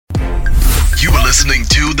listening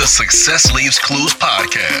to the Success Leaves Clues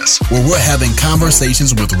podcast, where we're having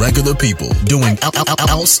conversations with regular people doing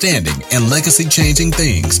outstanding and legacy-changing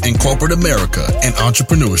things in corporate America and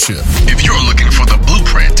entrepreneurship. If you're looking for the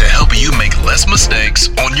blueprint to help you make less mistakes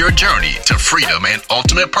on your journey to freedom and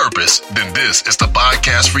ultimate purpose, then this is the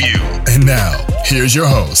podcast for you. And now, here's your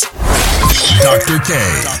host, Dr. K.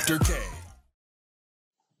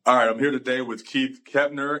 All right, I'm here today with Keith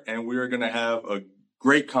Kepner, and we are going to have a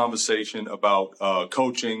great conversation about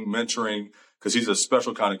coaching, mentoring, because he's a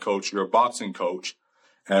special kind of coach. You're a boxing coach,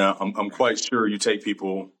 and I'm quite sure you take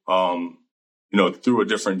people, through a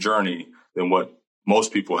different journey than what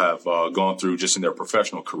most people have gone through just in their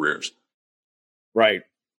professional careers. Right.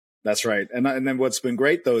 That's right. And then what's been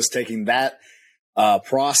great, though, is taking that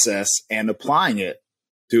process and applying it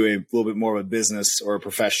to a little bit more of a business or a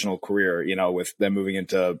professional career, with them moving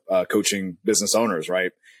into coaching business owners.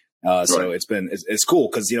 Right. So it's cool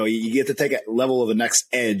because, you get to take a level of the next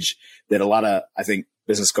edge that a lot of, I think,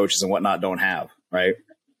 business coaches and whatnot don't have. Right.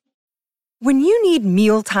 When you need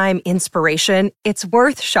mealtime inspiration, it's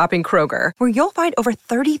worth shopping Kroger, where you'll find over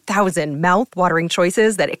 30,000 mouth-watering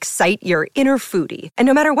choices that excite your inner foodie. And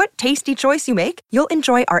no matter what tasty choice you make, you'll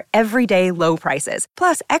enjoy our everyday low prices,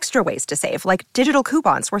 plus extra ways to save, like digital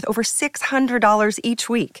coupons worth over $600 each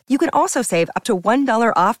week. You can also save up to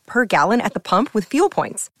 $1 off per gallon at the pump with fuel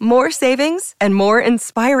points. More savings and more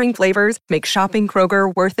inspiring flavors make shopping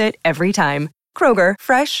Kroger worth it every time. Kroger,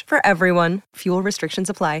 fresh for everyone. Fuel restrictions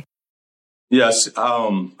apply. Yes,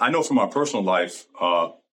 I know from my personal life,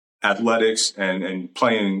 athletics and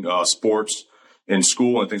playing sports in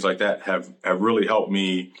school and things like that have really helped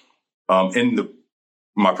me in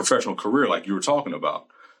my professional career, like you were talking about.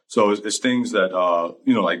 So it's things that,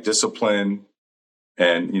 like discipline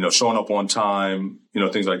and, showing up on time,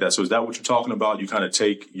 things like that. So is that what you're talking about? You kind of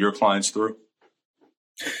take your clients through?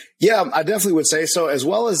 Yeah, I definitely would say so, as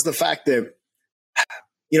well as the fact that,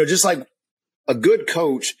 just like a good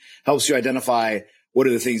coach helps you identify what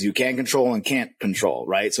are the things you can control and can't control,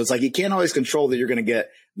 right? So it's like you can't always control that you're going to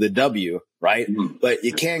get the W, right? Mm-hmm. But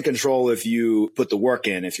you can control if you put the work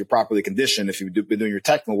in, if you're properly conditioned, if you've been doing your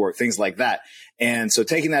technical work, things like that. And so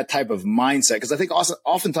taking that type of mindset, because I think also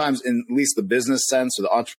oftentimes in at least the business sense or the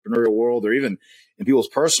entrepreneurial world or even in people's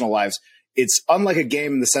personal lives, it's unlike a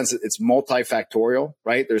game in the sense that it's multifactorial,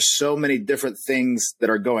 right? There's so many different things that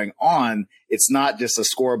are going on. It's not just a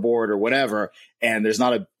scoreboard or whatever. And there's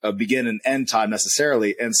not a begin and end time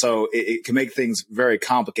necessarily. And so it can make things very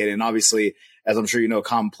complicated. And obviously, as I'm sure you know,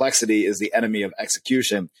 complexity is the enemy of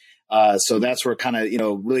execution. So that's where kind of,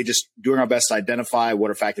 really just doing our best to identify what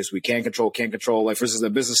are factors we can control, can't control. Like, for instance, in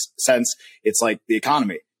a business sense, it's like the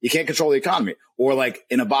economy. You can't control the economy. Or like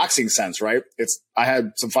in a boxing sense, right? I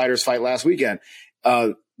had some fighters fight last weekend.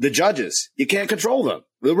 The judges, you can't control them.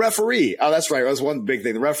 The referee. Oh, that's right. That was one big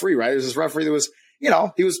thing. The referee, right? There's this referee that was,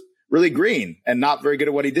 he was really green and not very good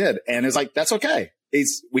at what he did. And it's like, that's okay.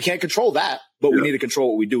 We can't control that, but we need to control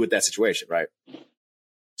what we do with that situation, right?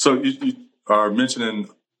 So you are mentioning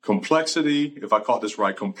complexity. If I caught this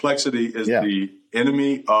right, complexity is the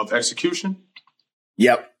enemy of execution?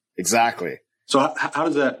 Yep, exactly. So how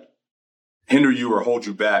does that hinder you or hold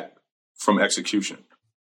you back from execution?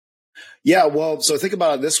 Yeah, well, so think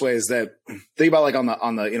about it this way: is that think about like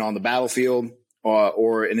on the battlefield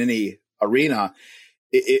or in any arena,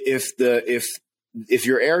 if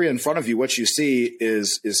your area in front of you, what you see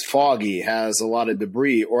is foggy, has a lot of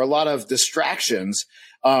debris or a lot of distractions,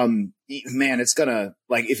 it's gonna,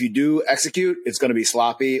 like, if you do execute, it's gonna be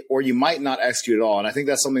sloppy, or you might not execute at all. And I think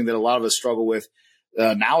that's something that a lot of us struggle with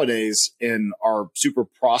nowadays in our super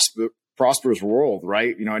prosperous world,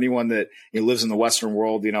 right? Anyone that lives in the Western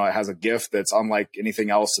world, has a gift that's unlike anything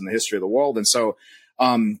else in the history of the world. And so,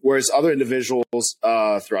 whereas other individuals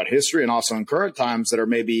throughout history and also in current times that are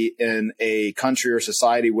maybe in a country or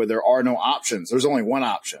society where there are no options, there's only one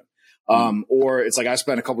option. Or it's like I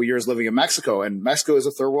spent a couple of years living in Mexico, and Mexico is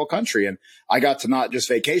a third world country. And I got to not just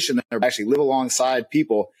vacation there, but actually live alongside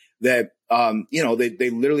people that, they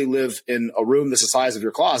literally live in a room that's the size of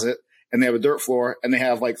your closet, and they have a dirt floor, and they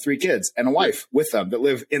have like 3 kids and a wife with them that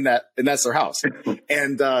live in that, and that's their house.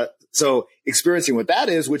 And, so experiencing what that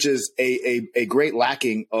is, which is a great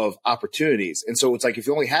lacking of opportunities. And so it's like, if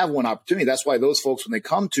you only have one opportunity, that's why those folks, when they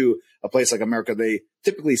come to a place like America, they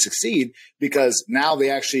typically succeed, because now they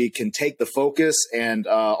actually can take the focus and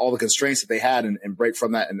all the constraints that they had and break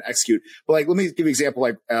from that and execute. But like, let me give you an example,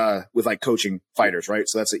 like with like coaching fighters, right?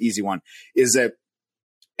 So that's an easy one, is that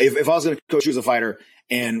if I was going to coach you as a fighter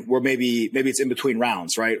and we're maybe it's in between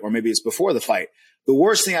rounds, right? Or maybe it's before the fight, the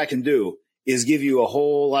worst thing I can do is give you a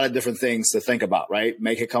whole lot of different things to think about, right?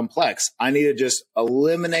 Make it complex. I need to just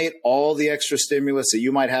eliminate all the extra stimulus that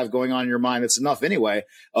you might have going on in your mind. It's enough anyway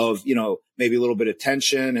of, maybe a little bit of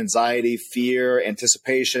tension, anxiety, fear,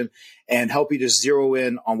 anticipation, and help you just zero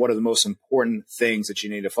in on what are the most important things that you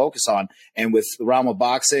need to focus on. And with the realm of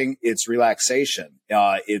boxing, it's relaxation.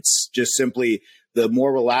 It's just simply the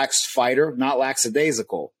more relaxed fighter, not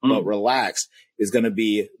lackadaisical, but relaxed, is going to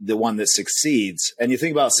be the one that succeeds. And you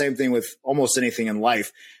think about the same thing with almost anything in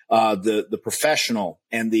life. The professional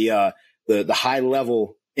and the high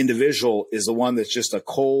level individual is the one that's just a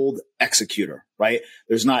cold executor, right?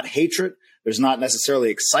 There's not hatred. There's not necessarily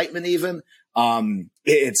excitement even.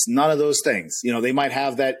 It's none of those things. They might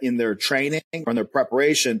have that in their training or in their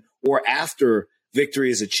preparation or after victory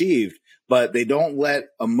is achieved, but they don't let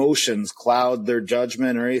emotions cloud their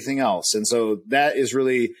judgment or anything else. And so that is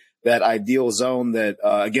really that ideal zone that,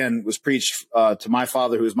 again, was preached to my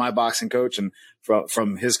father, who was my boxing coach, and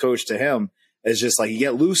from his coach to him, is just like, you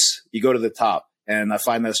get loose, you go to the top. And I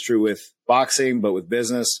find that's true with boxing, but with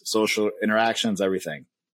business, social interactions, everything.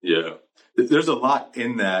 Yeah. There's a lot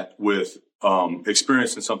in that with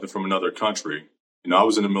experiencing something from another country. I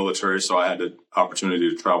was in the military, so I had the opportunity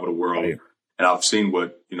to travel the world. Right. And I've seen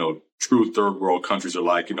what, true third world countries are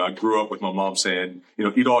like. I grew up with my mom saying,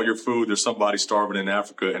 eat all your food. There's somebody starving in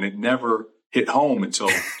Africa. And it never hit home until,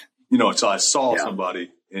 until I saw somebody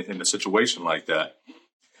in a situation like that.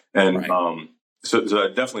 And so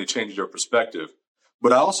that definitely changed your perspective.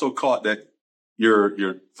 But I also caught that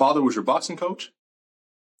your father was your boxing coach?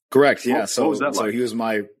 Correct. Yeah. What was that like? So he was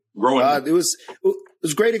my growing up. It was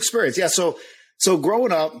a great experience. Yeah. So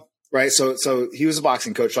growing up, right. So he was a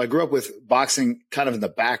boxing coach. So I grew up with boxing kind of in the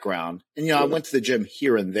background, and, I went to the gym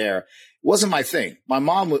here and there. It wasn't my thing. My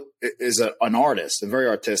mom is an artist and very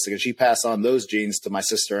artistic, and she passed on those genes to my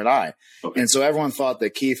sister and I. Okay. And so everyone thought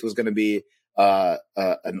that Keith was going to be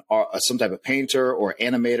some type of painter or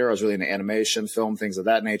animator. I was really into animation, film, things of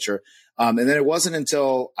that nature. And then it wasn't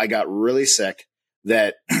until I got really sick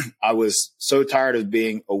that I was so tired of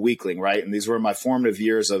being a weakling, right? And these were my formative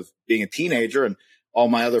years of being a teenager, and all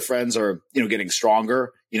my other friends are, getting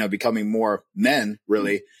stronger, becoming more men,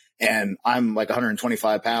 really. And I'm like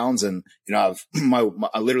 125 pounds, and I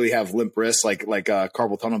literally have limp wrists, like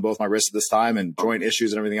carpal tunnel in both my wrists at this time, and joint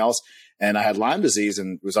issues and everything else. And I had Lyme disease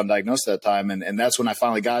and was undiagnosed at that time. And that's when I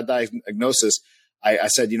finally got a diagnosis. I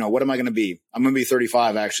said, what am I going to be? I'm going to be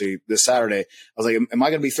 35 actually this Saturday. I was like, am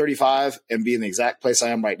I going to be 35 and be in the exact place I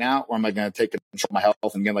am right now? Or am I going to take control of my health?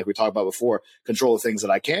 And again, like we talked about before, control the things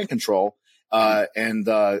that I can control, and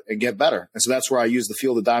get better. And so that's where I used the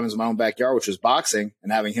Field of Diamonds in my own backyard, which was boxing,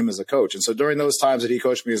 and having him as a coach. And so during those times that he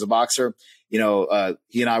coached me as a boxer, he and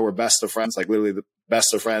I were best of friends, like literally the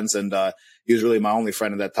best of friends. And, he was really my only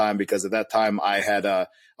friend at that time, because at that time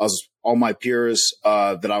all my peers,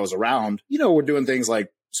 that I was around, were doing things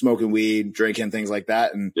like smoking weed, drinking, things like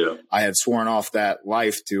that. And I had sworn off that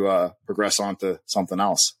life to, progress on to something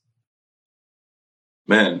else.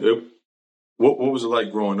 Man, what was it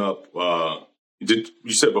like growing up? You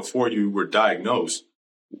said before you were diagnosed,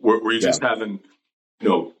 were you just having,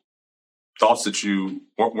 thoughts that you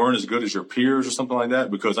weren't as good as your peers or something like that?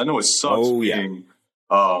 Because I know it sucks being,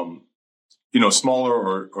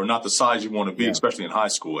 smaller or not the size you want to be, especially in high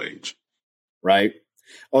school age. Right.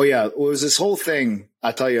 Oh yeah. It was this whole thing,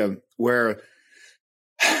 I tell you, where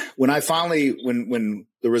when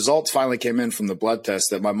the results finally came in from the blood test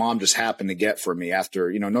that my mom just happened to get for me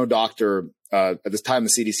after, no doctor, at this time, the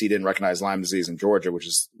CDC didn't recognize Lyme disease in Georgia, which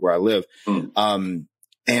is where I live.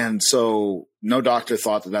 And so no doctor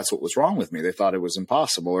thought that that's what was wrong with me. They thought it was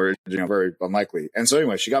impossible or, very unlikely. And so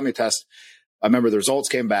anyway, she got me a test. I remember the results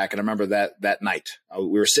came back, and I remember that night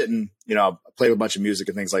we were sitting, I played a bunch of music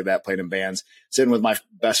and things like that, played in bands, sitting with my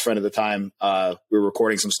best friend at the time. We were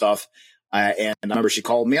recording some stuff. And I remember she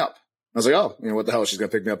called me up. I was like, oh, what the hell? She's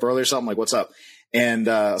going to pick me up early or something? Like, what's up? And,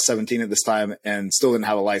 17 at this time, and still didn't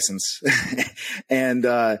have a license. And,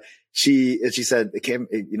 she said, it came,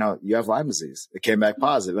 you have Lyme disease. It came back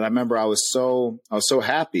positive. And I remember I was so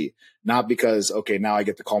happy, not because, okay, now I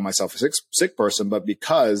get to call myself a sick person, but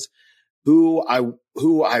because who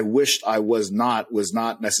I wished I was not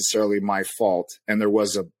necessarily my fault. And there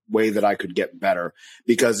was a way that I could get better,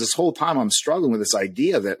 because this whole time I'm struggling with this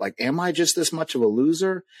idea that, like, am I just this much of a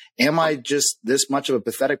loser? Am I just this much of a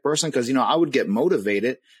pathetic person? Because, I would get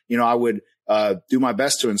motivated. I would do my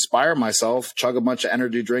best to inspire myself, chug a bunch of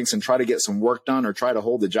energy drinks and try to get some work done or try to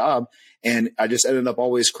hold the job. And I just ended up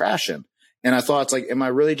always crashing. And I thought, it's like, am I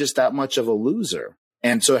really just that much of a loser?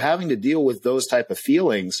 And so having to deal with those type of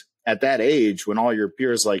feelings at that age, when all your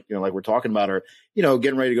peers, like we're talking about, are,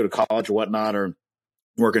 getting ready to go to college or whatnot, or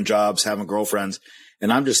working jobs, having girlfriends,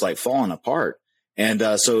 and I'm just like falling apart. And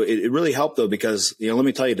so it really helped though, because, let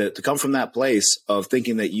me tell you, to come from that place of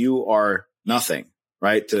thinking that you are nothing,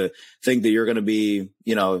 right? To think that you're going to be,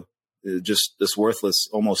 just this worthless,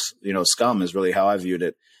 almost, scum is really how I viewed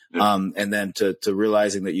it. Yeah. And then to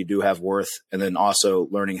realizing that you do have worth, and then also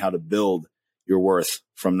learning how to build your worth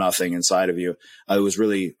from nothing inside of you. I'm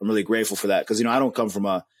really grateful for that. Cause, I don't come from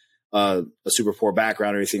a super poor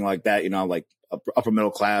background or anything like that, like upper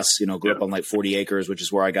middle class, grew up on like 40 acres, which is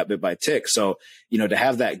where I got bit by a tick. So, to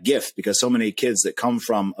have that gift, because so many kids that come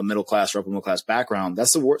from a middle class or upper middle class background,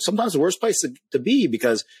 that's sometimes the worst place to be,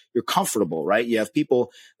 because you're comfortable, right? You have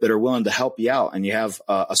people that are willing to help you out, and you have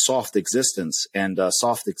a soft existence, and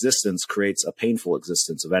soft existence creates a painful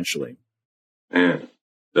existence eventually. Man,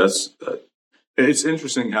 it's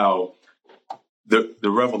interesting how the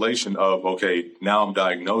revelation of, okay, now I'm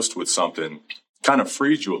diagnosed with something kind of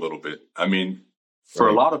frees you a little bit. I mean, for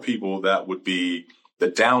a lot of people, that would be the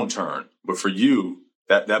downturn. But for you,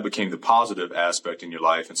 that became the positive aspect in your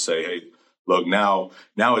life, and say, hey, look, now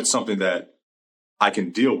it's something that I can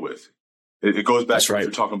deal with. It goes back to what you're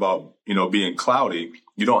talking about, being cloudy.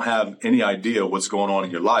 You don't have any idea what's going on in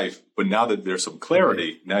your life, but now that there's some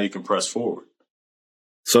clarity, now you can press forward.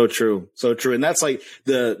 So true. So true. And that's like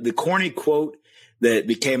the corny quote that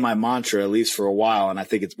became my mantra, at least for a while. And I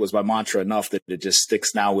think it was my mantra enough that it just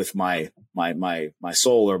sticks now with my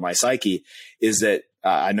soul or my psyche, is that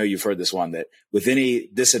I know you've heard this one, that with any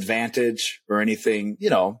disadvantage or anything,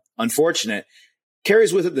 unfortunate,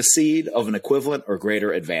 carries with it the seed of an equivalent or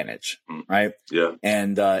greater advantage. Right. Yeah.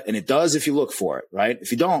 And it does if you look for it. Right.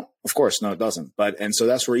 If you don't, of course, no, it doesn't. And so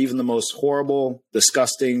that's where even the most horrible,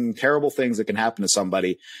 disgusting, terrible things that can happen to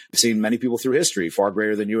somebody, I've seen many people through history, far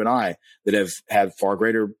greater than you and I, that have had far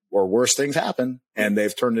greater or worse things happen, and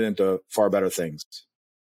they've turned it into far better things.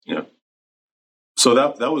 Yeah. So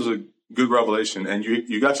that was a good revelation. And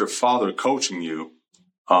you got your father coaching you.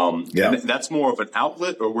 And that's more of an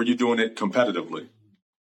outlet, or were you doing it competitively?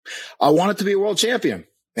 I wanted to be a world champion.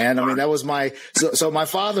 And I mean, that was so my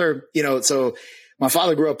father, my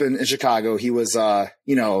father grew up in Chicago. He was,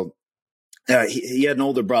 he had an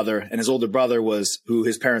older brother, and his older brother was who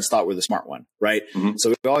his parents thought were the smart one. Right. Mm-hmm.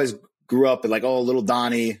 So we always grew up like, oh, little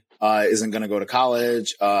Donnie isn't going to go to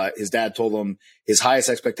college. His dad told him his highest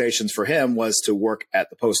expectations for him was to work at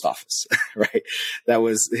the post office, right? That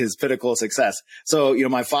was his pinnacle of success. So,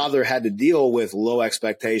 my father had to deal with low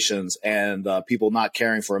expectations and people not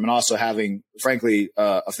caring for him, and also having, frankly,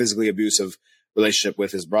 a physically abusive relationship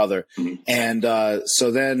with his brother. Mm-hmm. And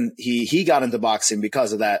so then he got into boxing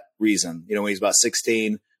because of that reason. When he was about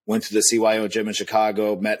 16, went to the CYO gym in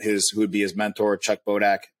Chicago, met who would be his mentor, Chuck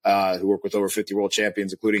Bodak, who worked with over 50 world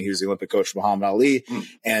champions, including he was the Olympic coach for Muhammad Ali.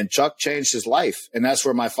 And Chuck changed his life. And that's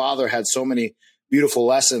where my father had so many beautiful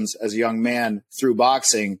lessons as a young man through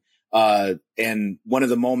boxing. And one of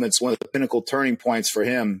the pinnacle turning points for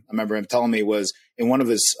him, I remember him telling me, was in one of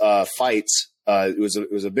his fights. It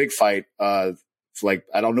was a big fight. I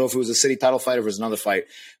don't know if it was a city title fight or if it was another fight,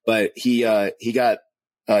 but he got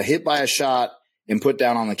hit by a shot and put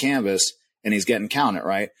down on the canvas, and he's getting counted,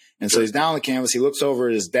 right? And so he's down on the canvas. He looks over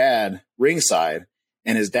at his dad ringside,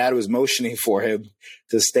 and his dad was motioning for him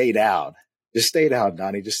to stay down. Just stay down,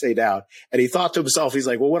 Donnie. Just stay down. And he thought to himself, he's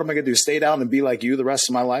like, well, what am I going to do? Stay down and be like you the rest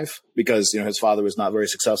of my life? Because, his father was not very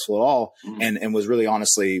successful at all. Mm-hmm. And was really,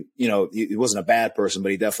 honestly, he wasn't a bad person,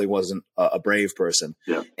 but he definitely wasn't a brave person.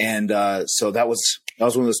 Yeah. And so that was one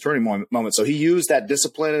of those turning moments. So he used that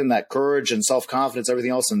discipline and that courage and self-confidence,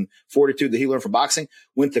 everything else, and fortitude that he learned from boxing,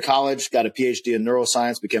 went to college, got a PhD in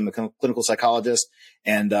neuroscience, became a clinical psychologist.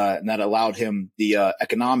 And that allowed him the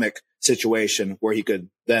economic situation where he could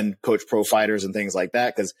then coach pro fighters and things like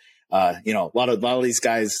that. Cause, a lot of these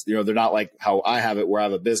guys, they're not like how I have it, where I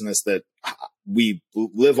have a business that we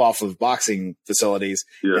live off of boxing facilities.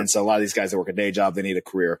 Yeah. And so a lot of these guys that work a day job, they need a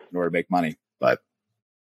career in order to make money. But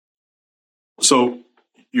so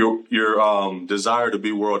your desire to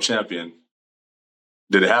be world champion,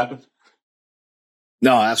 did it happen?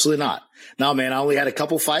 No, absolutely not. No, man, I only had a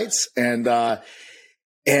couple fights, and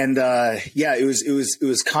it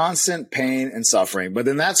was constant pain and suffering. But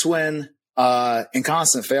then that's when, and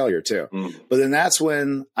constant failure too. Mm. But then that's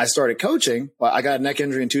when I started coaching. Well, I got a neck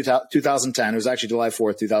injury in 2010. It was actually July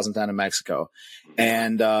 4th, 2010 in Mexico.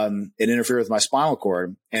 And, it interfered with my spinal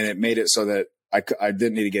cord, and it made it so that I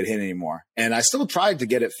didn't need to get hit anymore. And I still tried to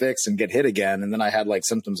get it fixed and get hit again. And then I had like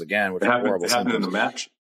symptoms again, which were horrible symptoms. It happened in the match?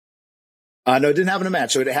 No, it didn't happen in a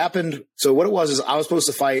match. So it happened. So what it was is I was supposed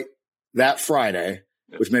to fight that Friday,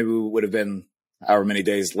 which maybe would have been however many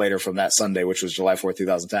days later from that Sunday, which was July 4th,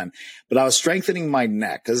 2010. But I was strengthening my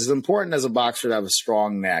neck because it's important as a boxer to have a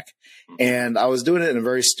strong neck. And I was doing it in a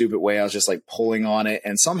very stupid way. I was just like pulling on it.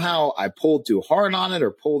 And somehow I pulled too hard on it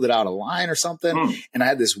or pulled it out of line or something. And I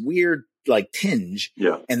had this weird like tinge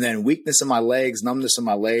and then weakness in my legs, numbness in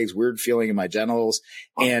my legs, weird feeling in my genitals.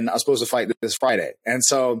 And I was supposed to fight this Friday. And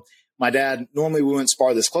so my dad, normally we wouldn't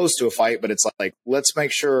spar this close to a fight, but it's like, let's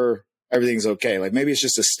make sure everything's okay. Like maybe it's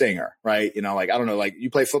just a stinger, right? You know, like, I don't know, like you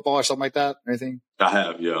play football or something like that or anything? I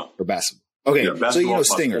have, yeah. Or basketball. Okay. Yeah, basketball, so, you know,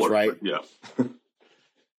 stingers, sport, right? Yeah.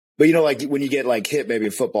 But you know, like when you get like hit, maybe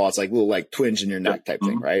in football, it's like a little like twinge in your neck type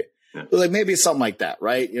thing, right? Yeah. But like maybe it's something like that,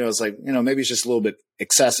 right? You know, it's like, you know, maybe it's just a little bit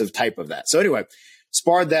excessive type of that. So anyway,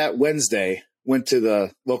 sparred that Wednesday, went to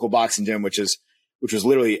the local boxing gym, which was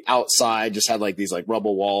literally outside, just had like these like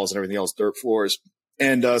rubble walls and everything else, dirt floors,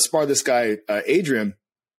 and sparred this guy, Adrian,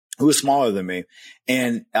 who was smaller than me.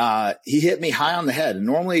 And he hit me high on the head. And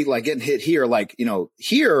normally like getting hit here, like, you know,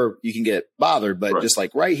 here you can get bothered, but just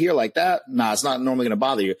like right here like that, it's not normally going to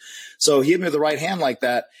bother you. So he hit me with the right hand like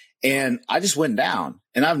that. And I just went down,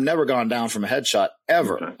 and I've never gone down from a headshot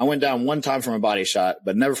ever. Okay. I went down one time from a body shot,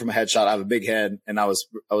 but never from a headshot. I have a big head, and I was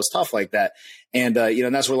tough like that. And, you know,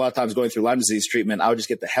 and that's where a lot of times going through Lyme disease treatment, I would just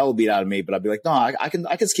get the hell beat out of me, but I'd be like, no, I can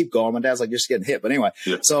just keep going. My dad's like, you're just getting hit. But anyway,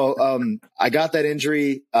 so, I got that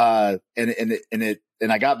injury, and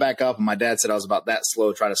I got back up, and my dad said I was about that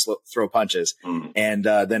slow trying to throw punches. And,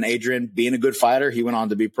 then Adrian, being a good fighter, he went on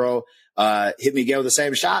to be pro, hit me again with the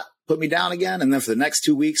same shot, put me down again. And then for the next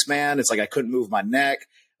 2 weeks, man, it's like I couldn't move my neck.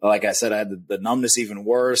 Like I said, I had the numbness even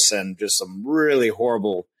worse, and just some really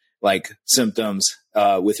horrible like symptoms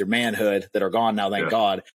with your manhood that are gone now, thank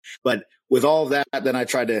God. But with all of that, then I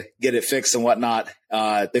tried to get it fixed and whatnot.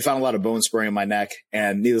 They found a lot of bone spurring in my neck,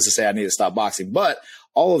 and needless to say, I needed to stop boxing. But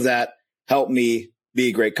all of that helped me be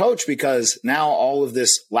a great coach, because now all of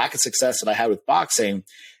this lack of success that I had with boxing,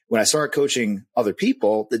 when I started coaching other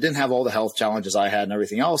people that didn't have all the health challenges I had and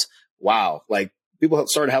everything else, wow, like people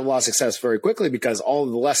started to have a lot of success very quickly, because all of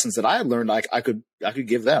the lessons that I had learned, I could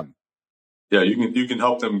give them. Yeah, you can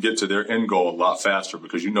help them get to their end goal a lot faster,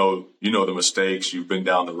 because you know the mistakes, you've been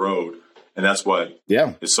down the road, and that's why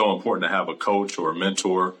it's so important to have a coach or a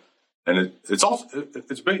mentor. And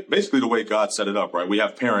it's basically the way God set it up, right? We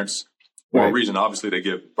have parents for a reason. Obviously, they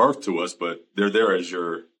give birth to us, but they're there as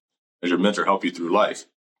your mentor, help you through life.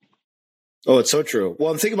 Oh, it's so true. Well,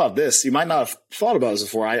 and think about this. You might not have thought about this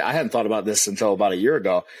before. I hadn't thought about this until about a year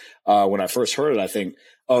ago when I first heard it, I think.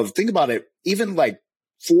 Think about it, even like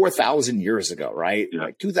 4,000 years ago, right? Yeah.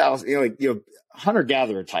 Like 2,000,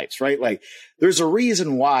 hunter-gatherer types, right? Like there's a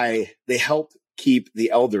reason why they help keep the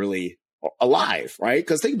elderly alive, right?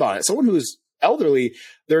 Because think about it. Someone who's elderly,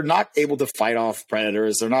 they're not able to fight off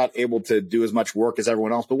predators. They're not able to do as much work as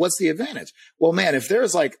everyone else. But what's the advantage? Well, man, if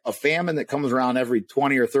there's like a famine that comes around every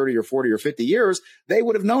 20 or 30 or 40 or 50 years, they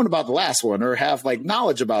would have known about the last one or have like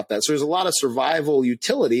knowledge about that. So there's a lot of survival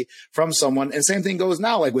utility from someone. And same thing goes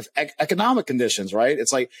now, like with economic conditions, right?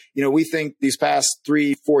 It's like, we think these past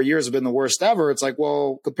 3-4 years have been the worst ever. It's like,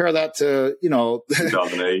 well, compare that to,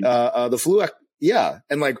 2008. The flu. Yeah.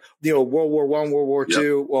 And like, World War I, World War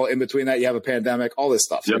II. Well, in between that, you have a pandemic, all this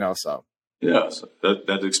stuff, so. Yeah. So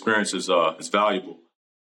that experience is valuable.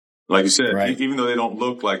 Like you said, even though they don't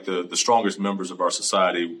look like the strongest members of our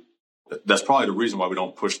society, that's probably the reason why we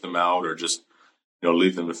don't push them out or just,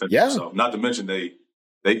 leave them to fend themselves. Not to mention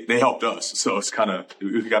they helped us. So it's kind of,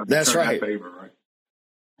 we got to be in that favor, right?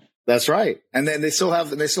 That's right. And then they still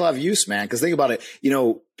have use, man. Cause think about it,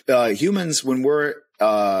 humans, when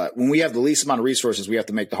we have the least amount of resources, we have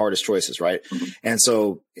to make the hardest choices. Right. Mm-hmm. And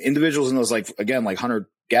so individuals in those, like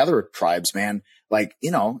hunter-gatherer tribes, man,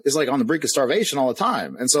 is like on the brink of starvation all the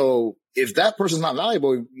time. And so if that person's not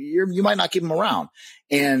valuable, you might not keep them around,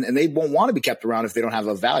 and they won't want to be kept around if they don't have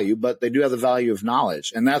a value, but they do have the value of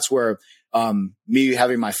knowledge. And that's where, me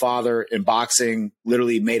having my father in boxing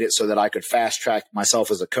literally made it so that I could fast track myself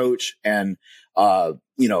as a coach. And,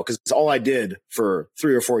 cause all I did for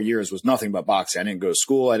 3 or 4 years was nothing but boxing. I didn't go to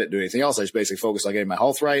school. I didn't do anything else. I just basically focused on getting my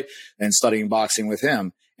health right and studying boxing with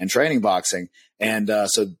him and training boxing. And,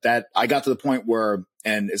 so that I got to the point where,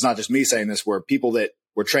 and it's not just me saying this, where people that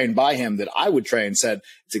were trained by him that I would train said,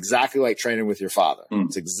 it's exactly like training with your father.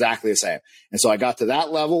 It's exactly the same. And so I got to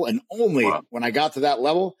that level, and only when I got to that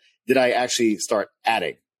level did I actually start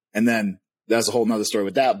adding. And then that's a whole nother story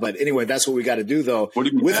with that. But anyway, that's what we got to do though.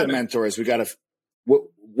 With the mentors, we got to, what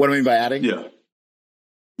do I mean by adding? Yeah.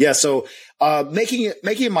 Yeah. So, making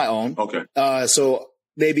it my own. Okay. So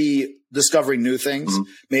maybe discovering new things,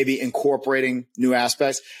 maybe incorporating new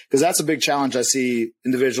aspects, because that's a big challenge I see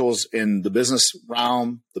individuals in the business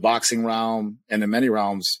realm, the boxing realm, and in many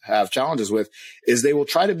realms have challenges with, is they will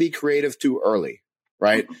try to be creative too early,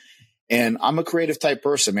 right? And I'm a creative type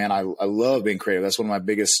person, man. I love being creative. That's one of my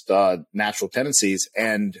biggest natural tendencies.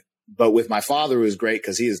 But with my father, it was great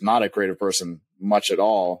because he is not a creative person much at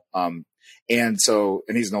all. And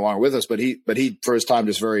he's no longer with us, but he for his time,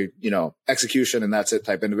 just very, execution and that's it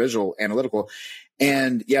type individual, analytical.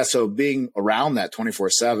 And yeah, so being around that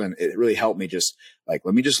 24/7, it really helped me just like,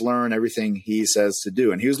 let me just learn everything he says to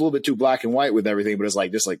do. And he was a little bit too black and white with everything, but it's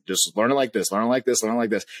like, just learn it like this, learn it like this, learn it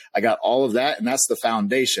like this. I got all of that. And that's the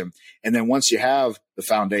foundation. And then once you have the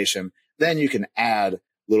foundation, then you can add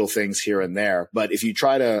little things here and there. But if you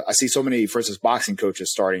I see so many, for instance, boxing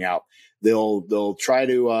coaches starting out, they'll try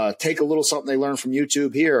to take a little something they learned from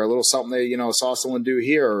YouTube here, a little something they, saw someone do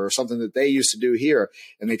here, or something that they used to do here.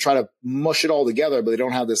 And they try to mush it all together, but they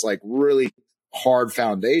don't have this like really hard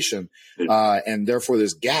foundation. And therefore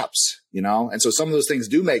there's gaps, and so some of those things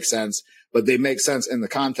do make sense, but they make sense in the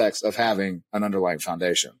context of having an underlying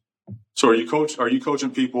foundation. So are you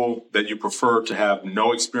coaching people that you prefer to have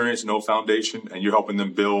no experience, no foundation, and you're helping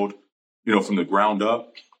them build, from the ground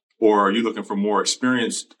up? Or are you looking for more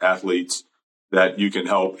experienced athletes that you can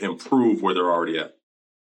help improve where they're already at?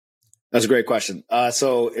 That's a great question.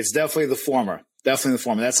 So it's definitely the former. That's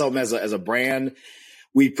something as a brand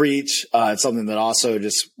we preach. It's something that also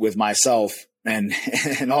just with myself and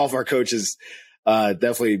all of our coaches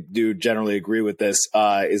definitely do generally agree with this,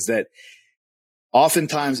 is that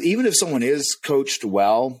oftentimes, even if someone is coached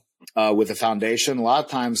well with a foundation, a lot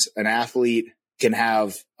of times an athlete can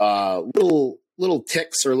have little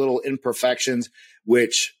ticks or little imperfections,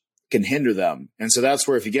 which can hinder them. And so that's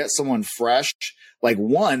where if you get someone fresh, like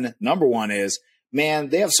number one is, man,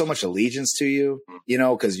 they have so much allegiance to you,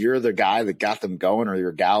 because you're the guy that got them going or you're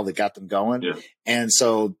a gal that got them going. Yeah. And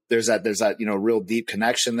so there's that, real deep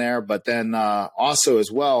connection there. But then also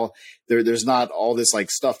as well, there's not all this like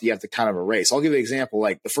stuff that you have to kind of erase. I'll give you an example.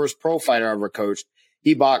 Like the first pro fighter I ever coached,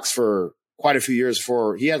 he boxed for quite a few years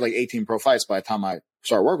before he had like 18 pro fights by the time I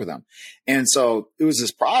started working with him. And so it was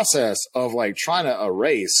this process of like trying to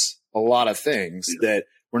erase a lot of things that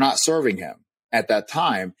were not serving him at that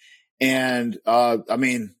time. And,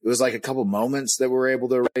 it was like a couple moments that we were able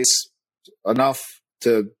to erase enough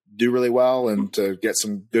to do really well and to get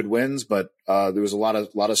some good wins. But, there was a lot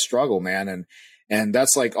of struggle, man. And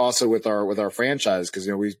that's like also with our franchise, because,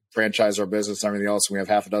 we franchise our business and everything else. And we have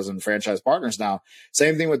half a dozen franchise partners now.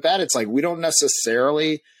 Same thing with that. It's like, we don't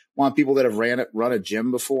necessarily want people that have run a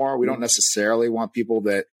gym before. We don't necessarily want people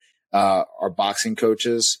that, are boxing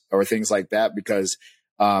coaches or things like that, because,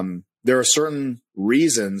 there are certain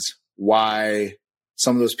reasons why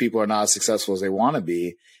some of those people are not as successful as they want to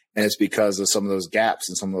be. And it's because of some of those gaps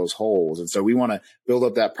and some of those holes. And so we want to build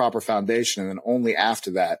up that proper foundation. And then only after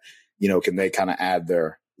that, can they kind of add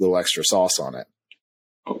their little extra sauce on it.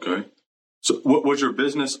 Okay. So was your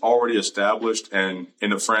business already established and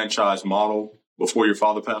in a franchise model before your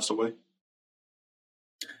father passed away?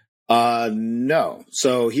 No.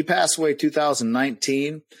 So he passed away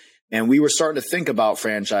 2019 and we were starting to think about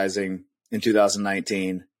franchising in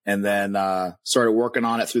 2019. And then started working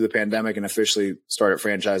on it through the pandemic and officially started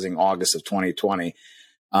franchising August of 2020.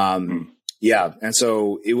 Yeah. And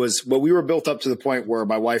so it was, but we were built up to the point where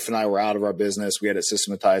my wife and I were out of our business. We had it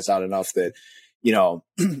systematized out enough that,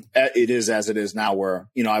 it is as it is now where,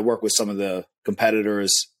 I work with some of the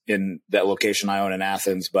competitors in that location I own in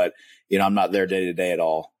Athens, but, I'm not there day to day at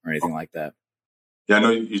all or anything like that. Yeah. I know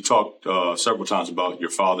you talked several times about your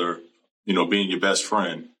father, being your best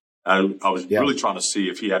friend. I was really trying to see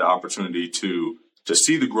if he had an opportunity to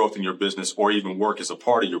see the growth in your business or even work as a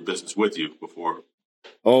part of your business with you before.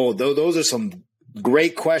 Oh, those are some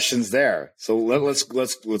great questions there. So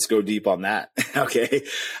let's go deep on that. Okay.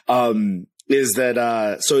 Is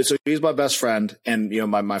that, so he's my best friend and,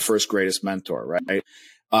 my first greatest mentor. Right.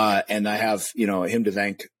 And I have, him to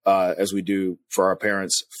thank, as we do for our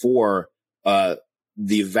parents for,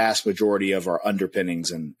 the vast majority of our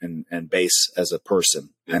underpinnings and base as a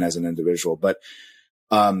person and as an individual. But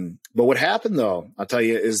what happened though, I'll tell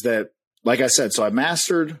you, is that, like I said, so I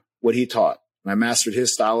mastered what he taught and I mastered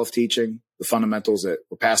his style of teaching, the fundamentals that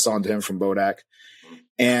were passed on to him from Bodak.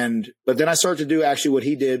 But then I started to do actually what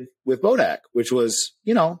he did with Bodak, which was,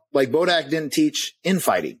 like Bodak didn't teach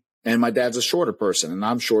infighting. And my dad's a shorter person and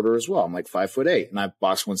I'm shorter as well. I'm like 5'8" and I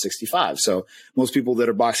box 165. So most people that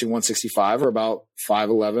are boxing 165 are about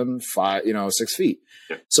 5'11", 6 feet.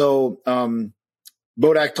 Yeah. So,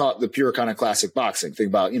 Bodak taught the pure kind of classic boxing. Think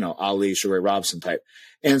about, Ali, Sugar Ray Robinson type.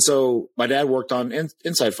 And so my dad worked on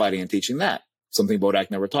inside fighting and teaching that, something Bodak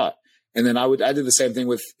never taught. And then I did the same thing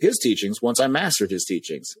with his teachings once I mastered his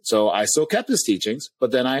teachings. So I still kept his teachings,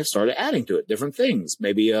 but then I started adding to it different things,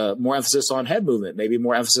 maybe more emphasis on head movement, maybe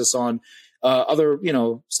more emphasis on other,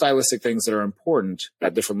 stylistic things that are important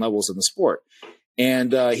at different levels in the sport.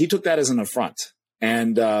 And he took that as an affront.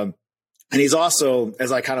 And he's also,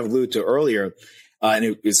 as I kind of alluded to earlier, and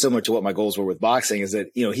it was similar to what my goals were with boxing, is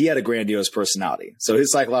that, he had a grandiose personality. So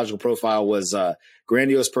his psychological profile was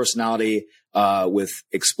grandiose personality with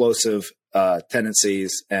explosive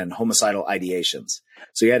tendencies and homicidal ideations.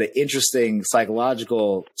 So he had an interesting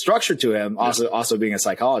psychological structure to him, also being a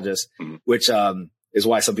psychologist, which is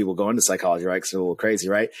why some people go into psychology, right? Because they're a little crazy,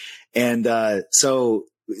 right? And so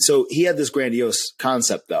he had this grandiose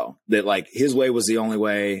concept, though, that like his way was the only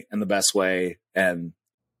way and the best way. And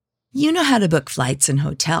you know how to book flights and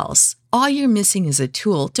hotels. All you're missing is a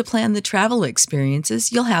tool to plan the travel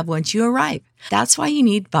experiences you'll have once you arrive. That's why you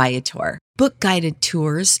need Viator. Book guided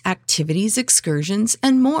tours, activities, excursions,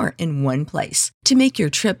 and more in one place to make your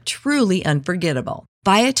trip truly unforgettable.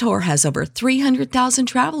 Viator has over 300,000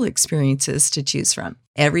 travel experiences to choose from.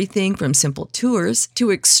 Everything from simple tours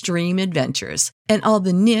to extreme adventures and all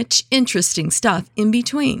the niche, interesting stuff in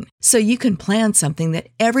between. So you can plan something that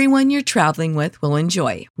everyone you're traveling with will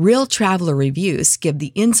enjoy. Real traveler reviews give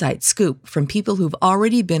the inside scoop from people who've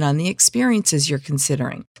already been on the experiences you're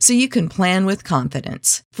considering. So you can plan with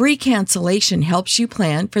confidence. Free cancellation helps you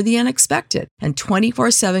plan for the unexpected. And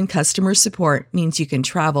 24/7 customer support means you can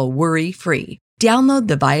travel worry-free. Download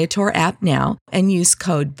the Viator app now and use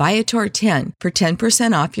code Viator10 for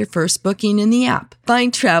 10% off your first booking in the app.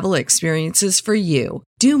 Find travel experiences for you.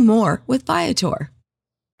 Do more with Viator.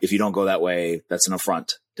 If you don't go that way, that's an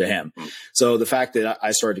affront to him. So the fact that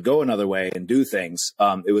I started to go another way and do things,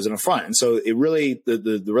 it was an affront. And so it really,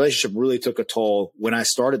 the relationship really took a toll when I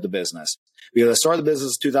started the business. Because I started the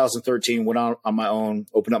business in 2013, went on my own,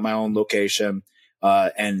 opened up my own location,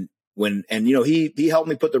 he helped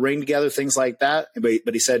me put the ring together, things like that.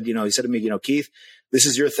 But he said to me, Keith, this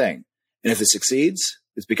is your thing. And if it succeeds,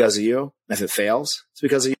 it's because of you. And if it fails, it's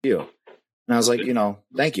because of you. And I was like,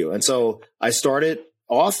 thank you. And so I started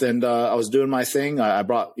off and I was doing my thing. I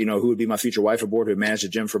brought, who would be my future wife aboard, who managed the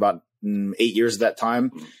gym for about 8 years at that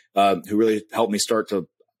time, who really helped me start to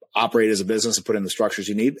operate as a business and put in the structures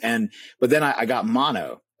you need. But then I got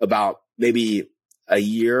mono about maybe a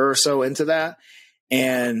year or so into that.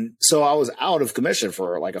 And so I was out of commission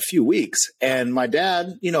for like a few weeks. And my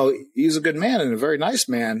dad, he's a good man and a very nice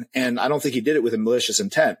man. And I don't think he did it with a malicious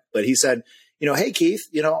intent, but he said, hey, Keith,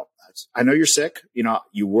 I know you're sick.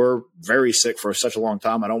 You were very sick for such a long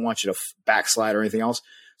time. I don't want you to backslide or anything else.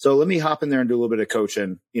 So let me hop in there and do a little bit of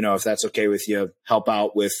coaching, if that's okay with you, help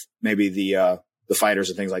out with maybe the fighters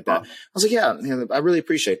and things like that. I was like, yeah, I really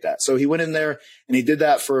appreciate that. So he went in there and he did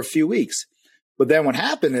that for a few weeks. But then what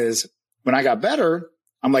happened is, when I got better,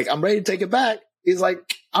 I'm like, I'm ready to take it back. He's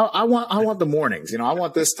like, I want the mornings, I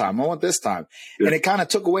want this time. I want this time. Yeah. And it kind of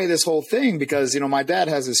took away this whole thing because, my dad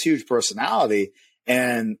has this huge personality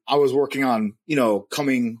and I was working on,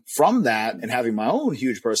 coming from that and having my own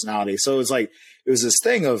huge personality. So it was this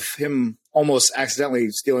thing of him almost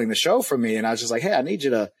accidentally stealing the show from me. And I was just like, hey, I need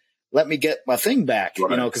you to let me get my thing back,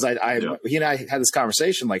 right. Cause he and I had this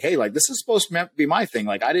conversation like, hey, like this is supposed to be my thing.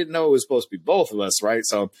 Like I didn't know it was supposed to be both of us. Right.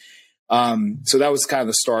 So that was kind of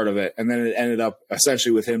the start of it. And then it ended up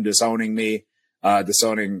essentially with him disowning me,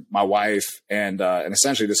 disowning my wife and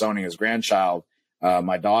essentially disowning his grandchild,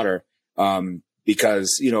 my daughter,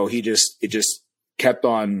 because, it just kept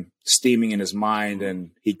on steaming in his mind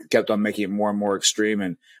and he kept on making it more and more extreme.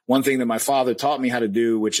 And one thing that my father taught me how to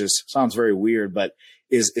do, which sounds very weird, but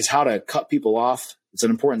is how to cut people off. It's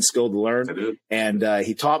an important skill to learn. And,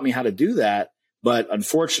 he taught me how to do that. But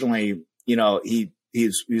unfortunately,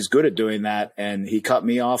 he's good at doing that and he cut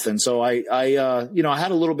me off. And so I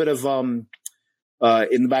had a little bit of, in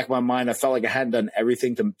the back of my mind, I felt like I hadn't done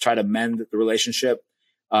everything to try to mend the relationship.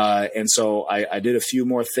 And so I did a few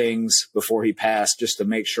more things before he passed just to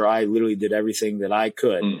make sure I literally did everything that I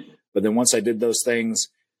could. But then once I did those things,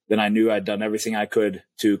 then I knew I'd done everything I could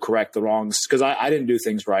to correct the wrongs because I didn't do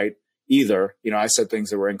things right either. I said things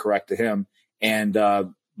that were incorrect to him. And,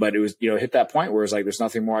 but it was, hit that point where it's like, there's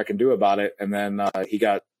nothing more I can do about it. And then he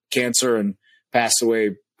got cancer and passed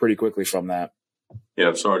away pretty quickly from that. Yeah,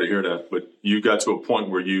 I'm sorry to hear that. But you got to a point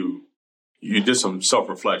where you did some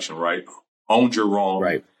self-reflection, right? Owned your wrong.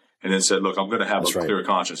 Right. And then said, look, I'm going to have a clear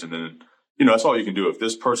conscience. And then, that's all you can do. If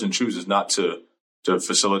this person chooses not to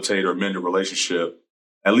facilitate or mend a relationship,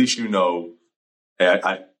 at least hey,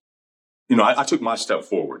 I took my step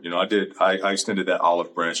forward. I extended that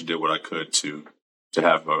olive branch and did what I could to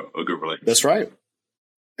have a good relationship. That's right.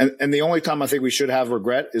 And the only time I think we should have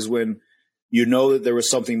regret is when you know that there was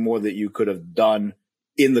something more that you could have done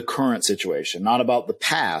in the current situation, not about the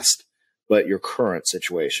past, but your current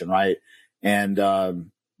situation. Right. And,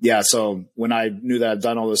 so when I knew that I'd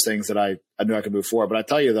done all those things that I knew I could move forward. But I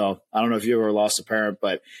tell you though, I don't know if you ever lost a parent,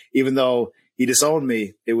 but even though he disowned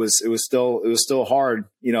me, it was still hard,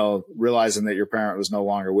 realizing that your parent was no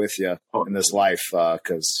longer with you in this life.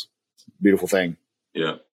 'Cause beautiful thing.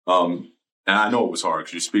 Yeah. And I know it was hard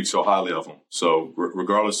because you speak so highly of him. So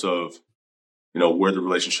regardless of, where the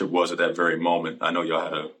relationship was at that very moment, I know y'all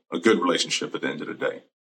had a good relationship at the end of the day.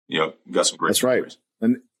 You got some great. That's right.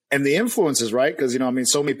 And the influences, right? Because,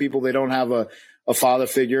 so many people, they don't have a father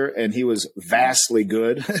figure, and he was vastly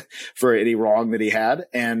good for any wrong that he had.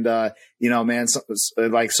 And, man,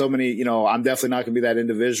 so many, I'm definitely not going to be that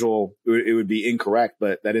individual. It would be incorrect,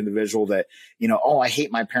 but that individual that, I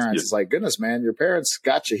hate my parents. Yeah. It's like, goodness, man, your parents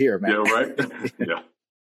got you here, man. Yeah, right. Yeah.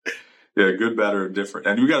 Yeah, good, bad, or different.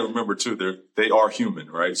 And you got to remember too, they are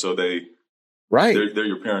human, right? So they're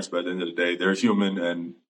your parents, but at the end of the day, they're human,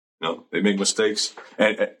 and they make mistakes.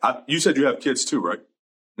 And you said you have kids too, right?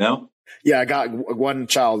 Now? Yeah, I got one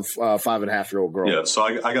child, 5.5-year-old girl. Yeah, so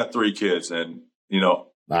I got 3 kids, and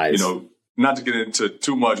nice. Not to get into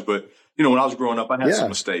too much, but when I was growing up, I had some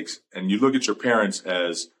mistakes, and you look at your parents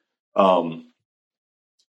as being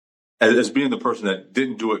the person that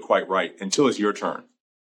didn't do it quite right until it's your turn.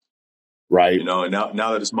 Right. And now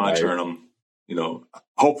that it's my turn, I'm,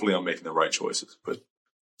 hopefully I'm making the right choices. But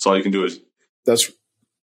that's all you can do is. That's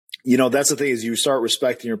the thing, is you start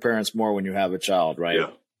respecting your parents more when you have a child, right?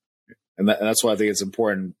 Yeah. And that's why I think it's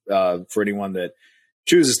important for anyone that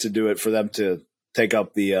chooses to do it, for them to take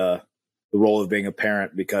up the role of being a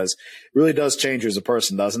parent, because it really does change you as a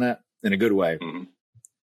person, doesn't it? In a good way. Mm-hmm.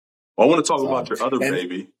 Well, I want to talk about your other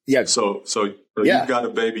baby. Yeah. So you've got a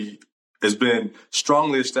baby. Has been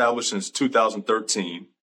strongly established since 2013,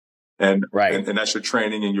 and that's your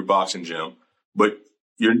training in your boxing gym. But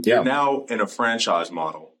you're now in a franchise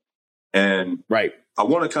model, and I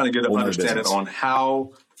want to kind of get an understanding on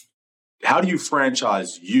how do you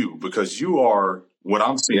franchise you, because you are what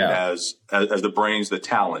I'm seeing as the brains, the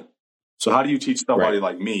talent. So how do you teach somebody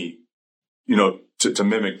like me, to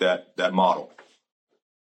mimic that model?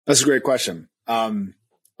 That's a great question.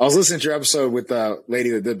 I was listening to your episode with the lady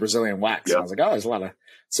that did Brazilian wax. Yeah. I was like, there's a lot of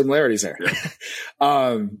similarities there.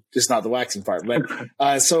 Yeah. Just not the waxing part.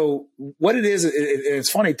 But so what it is, it's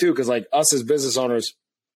funny too, because like us as business owners,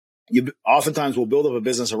 oftentimes we'll build up a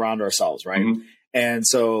business around ourselves, right? Mm-hmm. And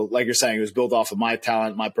so, like you're saying, it was built off of my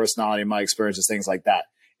talent, my personality, my experiences, things like that.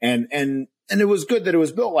 And it was good that it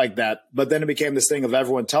was built like that. But then it became this thing of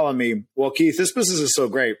everyone telling me, well, Keith, this business is so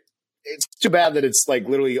great. It's too bad that it's like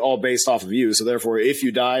literally all based off of you. So therefore, if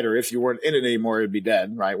you died or if you weren't in it anymore, it'd be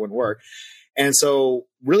dead, right? It wouldn't work. And so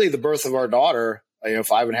really the birth of our daughter,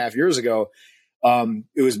 5.5 years ago,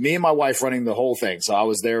 it was me and my wife running the whole thing. So I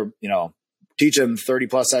was there, teaching 30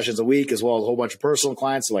 plus sessions a week, as well as a whole bunch of personal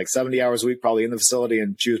clients. So like 70 hours a week, probably in the facility.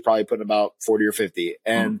 And she was probably putting about 40 or 50.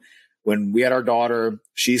 And when we had our daughter,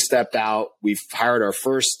 she stepped out. We hired our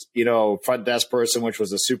first, front desk person, which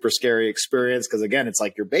was a super scary experience. Cause again, it's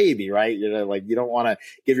like your baby, right? You don't want to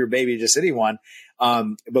give your baby to just anyone.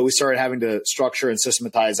 But we started having to structure and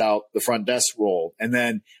systematize out the front desk role. And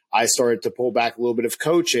then I started to pull back a little bit of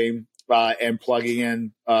coaching, and plugging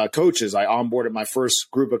in, coaches. I onboarded my first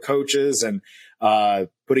group of coaches and,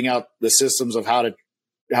 putting out the systems of how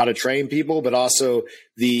to train people, but also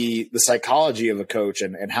the psychology of a coach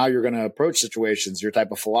and how you're going to approach situations, your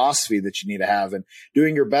type of philosophy that you need to have, and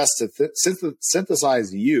doing your best to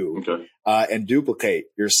synthesize you and duplicate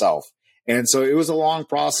yourself. And so it was a long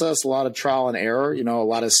process, a lot of trial and error, a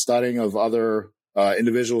lot of studying of other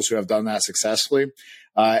individuals who have done that successfully.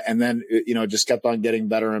 And then, it just kept on getting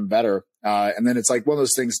better and better. And then it's like one of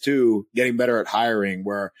those things too, getting better at hiring,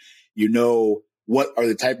 where what are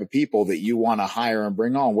the type of people that you want to hire and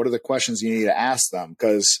bring on? What are the questions you need to ask them?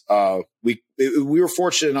 Because we were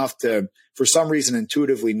fortunate enough to, for some reason,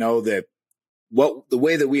 intuitively know that the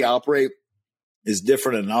way that we operate is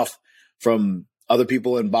different enough from other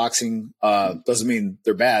people in boxing. Doesn't mean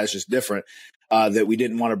they're bad; it's just different. That we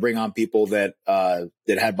didn't want to bring on people that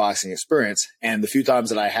had boxing experience. And the few times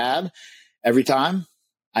that I had, every time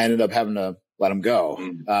I ended up having to let them go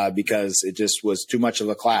because it just was too much of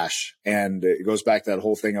a clash. And it goes back to that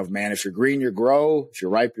whole thing of, man, if you're green, you grow. If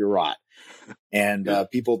you're ripe, you rot. And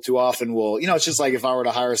people too often will, it's just like if I were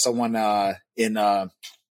to hire someone in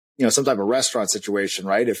some type of restaurant situation,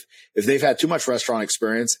 right? If they've had too much restaurant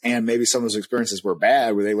experience and maybe some of those experiences were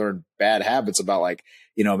bad, where they learned bad habits about like,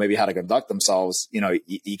 maybe how to conduct themselves,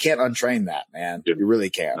 you can't untrain that, man. Yeah. You really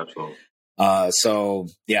can't. Absolutely. So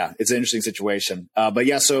yeah, it's an interesting situation.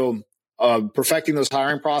 So perfecting those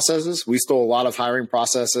hiring processes, we stole a lot of hiring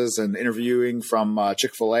processes and interviewing from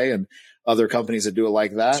Chick-fil-A and other companies that do it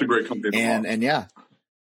like that. It's a great company. And yeah.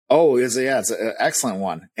 Oh, it's an excellent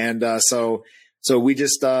one. And so we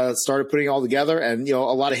just started putting it all together, and a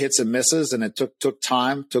lot of hits and misses, and it took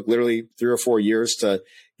time, took literally 3 or 4 years to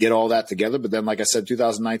get all that together. But then, like I said,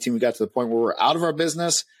 2019, we got to the point where we're out of our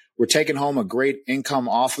business, we're taking home a great income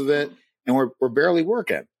off of it, and we're barely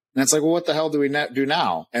working. And it's like, well, what the hell do we do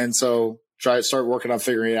now? And so start working on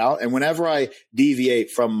figuring it out. And whenever I deviate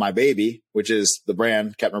from my baby, which is the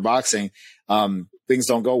brand Kettner Boxing, things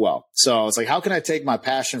don't go well. So it's like, how can I take my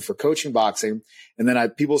passion for coaching boxing? And then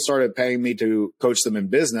people started paying me to coach them in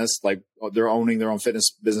business, like they're owning their own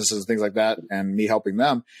fitness businesses and things like that, and me helping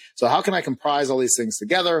them. So how can I comprise all these things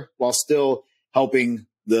together while still helping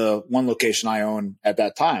the one location I own at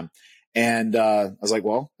that time? And I was like,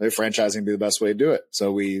 well, maybe franchising would be the best way to do it.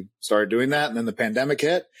 So we started doing that, and then the pandemic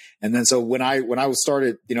hit. And then so when I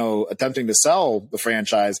started, attempting to sell the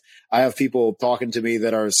franchise, I have people talking to me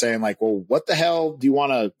that are saying like, well, what the hell do you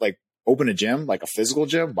want to like open a gym, like a physical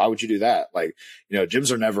gym? Why would you do that? Like,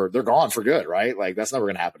 gyms they're gone for good, right? Like that's never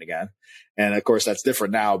going to happen again. And of course that's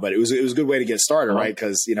different now, but it was a good way to get started, right?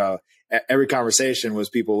 Because, every conversation was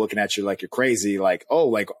people looking at you like you're crazy. Like, oh,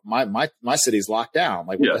 like my city's locked down.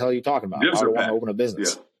 Like, what the hell are you talking about? I don't want to open a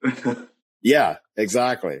business. Yeah, yeah,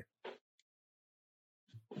 exactly.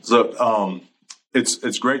 So,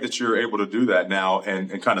 it's great that you're able to do that now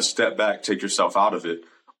and kind of step back, take yourself out of it.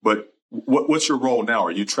 But what's your role now?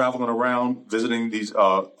 Are you traveling around visiting these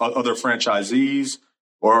other franchisees,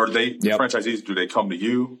 or are they franchisees? Do they come to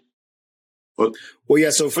you? Well,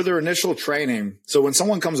 yeah. So for their initial training, so when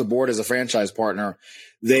someone comes aboard as a franchise partner,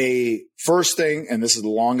 they first thing, and this is the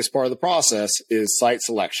longest part of the process, is site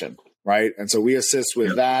selection, right? And so we assist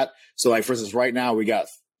with that. So like, for instance, right now we got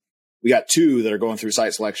 2 that are going through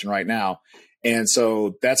site selection right now. And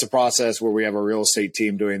so that's a process where we have a real estate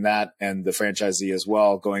team doing that, and the franchisee as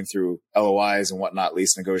well, going through LOIs and whatnot,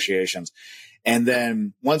 lease negotiations. And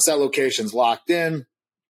then once that location's locked in,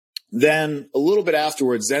 then a little bit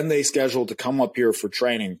afterwards, then they schedule to come up here for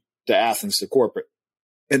training to Athens to corporate.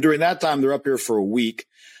 And during that time, they're up here for a week.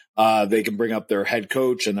 They can bring up their head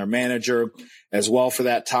coach and their manager as well for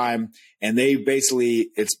that time. And they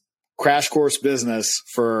basically, it's crash course business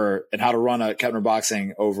and how to run a Kettner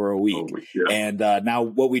Boxing over a week. And now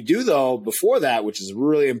what we do though, before that, which is a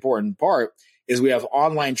really important part, is we have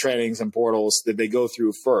online trainings and portals that they go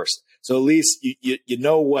through first. So at least you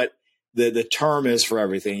know what the term is for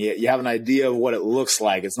everything. You have an idea of what it looks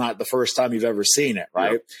like. It's not the first time you've ever seen it,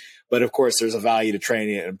 right? Yep. But of course, there's a value to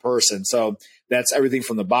training it in person. So that's everything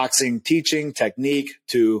from the boxing teaching technique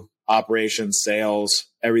to operations, sales,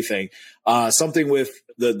 everything. Something with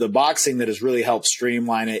the boxing that has really helped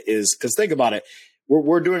streamline it is, because think about it,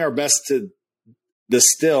 we're doing our best to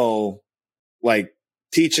distill like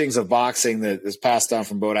teachings of boxing that is passed down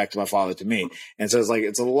from Bodak to my father to me. And so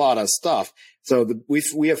it's a lot of stuff. So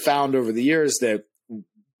we have found over the years that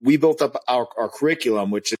we built up our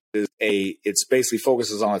curriculum, which is it's basically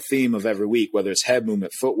focuses on a theme of every week, whether it's head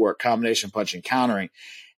movement, footwork, combination punching, countering.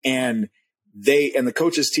 And the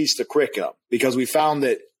coaches teach the curriculum, because we found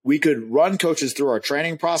that we could run coaches through our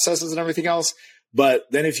training processes and everything else.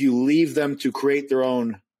 But then if you leave them to create their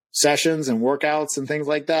own sessions and workouts and things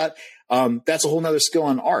like that, that's a whole nother skill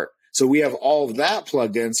and art. So we have all of that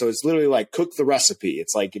plugged in. So it's literally like cook the recipe.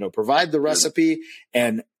 It's like, provide the recipe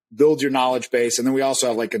and build your knowledge base. And then we also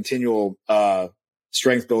have like continual,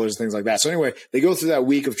 strength builders, things like that. So anyway, they go through that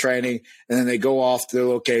week of training, and then they go off to their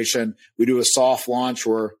location. We do a soft launch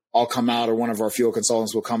where I'll come out, or one of our field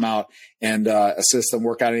consultants will come out and assist them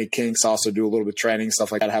work out any kinks, also do a little bit of training,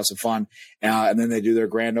 stuff like that, have some fun. And then they do their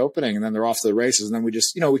grand opening, and then they're off to the races. And then we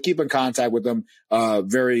just, we keep in contact with them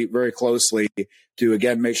very, very closely to,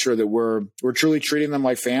 again, make sure that we're truly treating them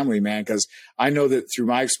like family, man. Because I know that through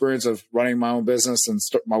my experience of running my own business and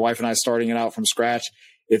my wife and I starting it out from scratch,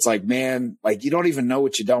 it's like, man, like you don't even know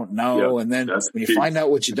what you don't know. Yeah, and then when you find out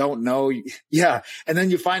what you don't know, and then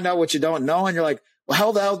you find out what you don't know, and you're like,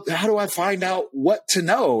 well, how do I find out what to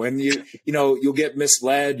know? And you'll get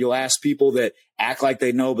misled. You'll ask people that act like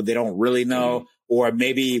they know, but they don't really know. Or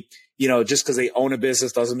maybe, just because they own a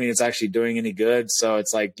business doesn't mean it's actually doing any good. So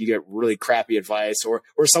it's like you get really crappy advice, or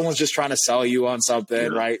someone's just trying to sell you on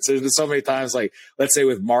something, right? So there's been so many times, like, let's say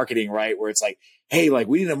with marketing, right, where it's like, hey, like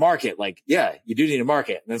we need to market. Like, yeah, you do need to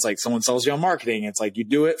market. And it's like someone sells you on marketing. It's like you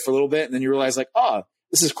do it for a little bit and then you realize like, oh,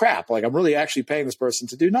 this is crap. Like I'm really actually paying this person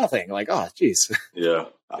to do nothing. Like, oh, geez. Yeah.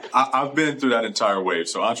 I've been through that entire wave.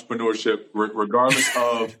 So entrepreneurship, regardless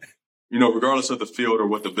of, regardless of the field or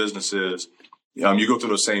what the business is, you go through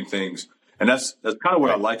those same things. And that's kind of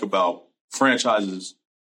what I like about franchises,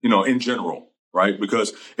 in general, right?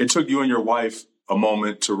 Because it took you and your wife a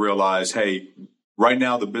moment to realize, hey, right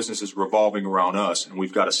now the business is revolving around us and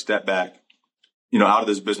we've got to step back, out of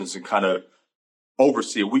this business and kind of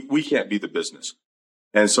oversee it. We can't be the business.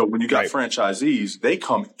 And so when you got franchisees, they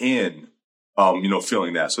come in,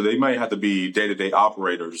 feeling that. So they might have to be day-to-day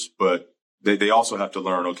operators, but they also have to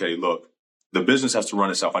learn, okay, look, the business has to run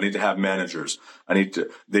itself. I need to have managers.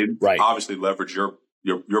 They obviously leverage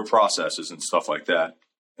your processes and stuff like that.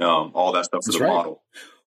 All that stuff for the model.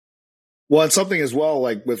 Well, and something as well,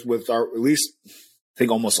 like with our, at least I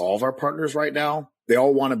think almost all of our partners right now, they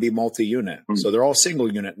all want to be multi-unit. Mm-hmm. So they're all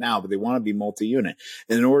single unit now, but they want to be multi-unit.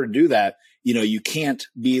 And in order to do that, you can't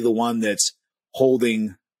be the one that's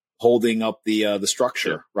holding up the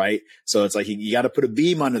structure, right? So it's like you got to put a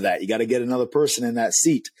beam under that. You got to get another person in that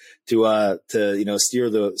seat to steer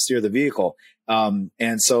the vehicle.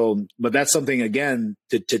 And so, but that's something again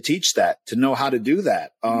to teach that, to know how to do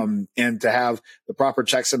that, and to have the proper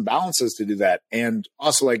checks and balances to do that. And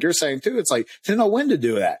also, like you're saying too, it's like to know when to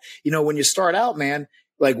do that. When you start out, man,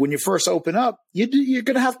 like when you first open up, you're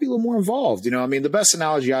going to have to be a little more involved. The best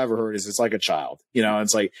analogy I ever heard is it's like a child,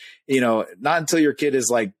 it's like, not until your kid is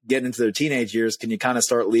like getting into their teenage years, can you kind of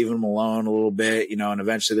start leaving them alone a little bit, and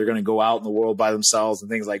eventually they're going to go out in the world by themselves and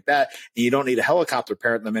things like that. And you don't need a helicopter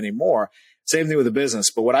parent them anymore. Same thing with the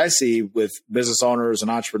business. But what I see with business owners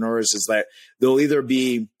and entrepreneurs is that they'll either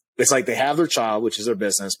be, it's like they have their child, which is their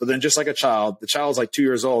business, but then just like a child, the child's like 2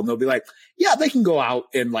 years old and they'll be like, yeah, they can go out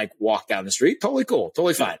and like walk down the street. Totally cool.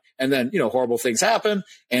 Totally fine. And then, horrible things happen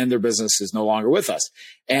and their business is no longer with us.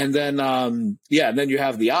 And then, and then you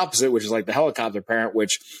have the opposite, which is like the helicopter parent,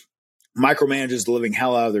 which micromanages the living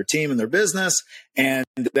hell out of their team and their business. And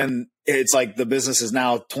then it's like the business is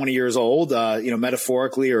now 20 years old,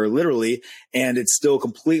 metaphorically or literally, and it's still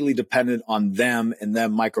completely dependent on them and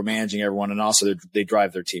them micromanaging everyone. And also they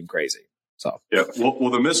drive their team crazy. So, yeah. Well,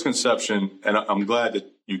 the misconception, and I'm glad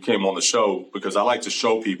that you came on the show because I like to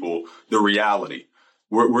show people the reality.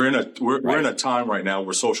 We're in a time right now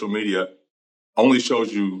where social media only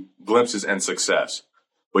shows you glimpses and success,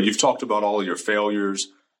 but you've talked about all of your failures.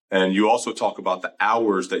 And you also talk about the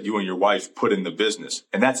hours that you and your wife put in the business,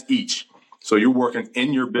 and that's each. So you're working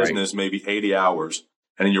in your business maybe 80 hours,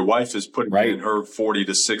 and then your wife is putting in her 40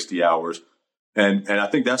 to 60 hours. And I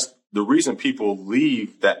think that's the reason people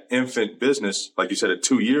leave that infant business, like you said, at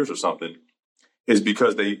 2 years or something, is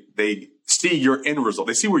because they see your end result.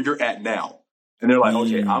 They see where you're at now, and they're like,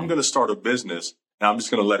 okay, I'm going to start a business, and I'm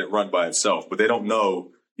just going to let it run by itself. But they don't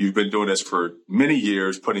know you've been doing this for many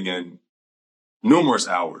years, putting in numerous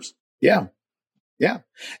hours. Yeah. Yeah.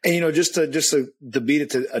 And, just to beat it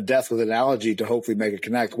to a death with an analogy to hopefully make it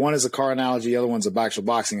connect. One is a car analogy. The other one's a actual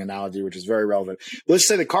boxing analogy, which is very relevant. Let's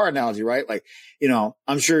say the car analogy, right? Like,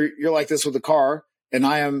 I'm sure you're like this with the car and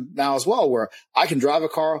I am now as well, where I can drive a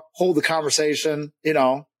car, hold the conversation,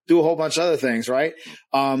 do a whole bunch of other things. Right.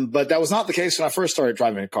 But that was not the case when I first started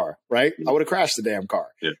driving a car. Right. I would have crashed the damn car.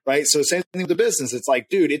 Yeah. Right. So same thing with the business. It's like,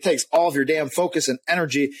 dude, it takes all of your damn focus and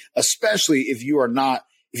energy, especially if you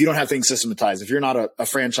don't have things systematized, if you're not a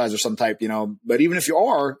franchise or some type, but even if you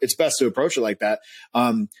are, it's best to approach it like that.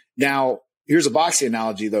 Now here's a boxing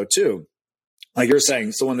analogy though, too. Like you're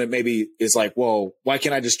saying, someone that maybe is like, well, why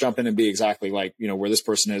can't I just jump in and be exactly like, where this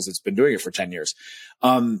person is that's been doing it for 10 years?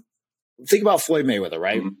 Think about Floyd Mayweather,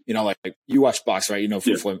 right? Mm-hmm. Like you watch box, right?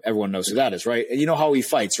 Floyd, everyone knows who that is, right? And you know how he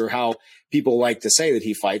fights or how people like to say that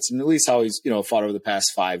he fights and at least how he's, fought over the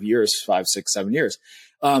past 5 years, 5, 6, 7 years.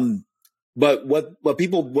 But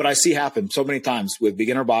what I see happen so many times with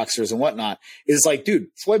beginner boxers and whatnot is like, dude,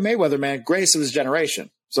 Floyd Mayweather, man, greatest of his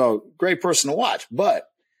generation. So great person to watch, but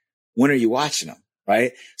when are you watching him?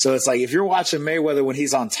 Right. So it's like, if you're watching Mayweather when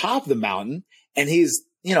he's on top of the mountain and he's,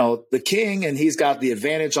 the king and he's got the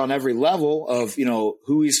advantage on every level of,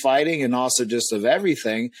 who he's fighting and also just of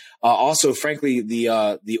everything. Also, frankly,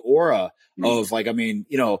 the aura of like,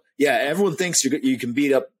 everyone thinks you can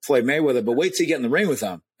beat up Floyd Mayweather, but wait till you get in the ring with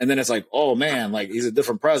him. And then it's like, oh man, like he's a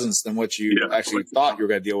different presence than what you actually thought you were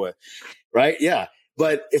going to deal with. Right. Yeah.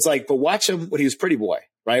 But it's like, but watch him when he was Pretty Boy,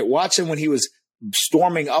 right? Watch him when he was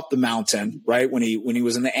storming up the mountain, right? When he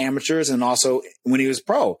was in the amateurs and also when he was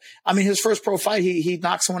pro. I mean, his first pro fight, he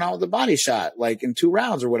knocked someone out with a body shot, like in 2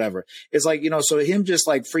 rounds or whatever. It's like, so him just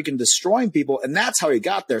like freaking destroying people. And that's how he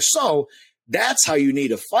got there. So That's how you need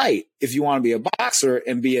to fight if you want to be a boxer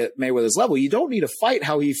and be at Mayweather's level. You don't need to fight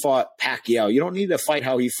how he fought Pacquiao. You don't need to fight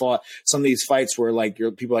how he fought some of these fights where like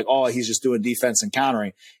people are like, oh, he's just doing defense and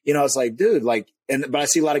countering. You know, it's like, dude, like, but I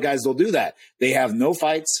see a lot of guys, they'll do that. They have no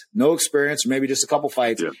fights, no experience, or maybe just a couple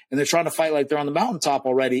fights, and they're trying to fight like they're on the mountaintop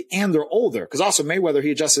already, and they're older. Because also Mayweather,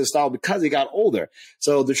 he adjusted his style because he got older.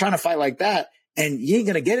 So they're trying to fight like that. And you ain't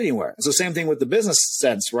going to get anywhere. It's the same thing with the business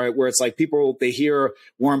sense, right? Where it's like people, they hear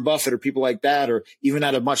Warren Buffett or people like that, or even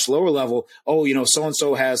at a much lower level, oh, you know,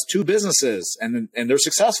 so-and-so has 2 businesses and they're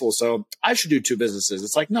successful. So I should do 2 businesses.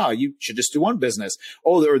 It's like, no, you should just do 1 business.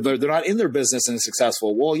 Oh, they're not in their business and it's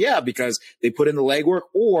successful. Well, yeah, because they put in the legwork,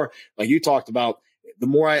 or like you talked about, the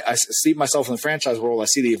more I see myself in the franchise world, I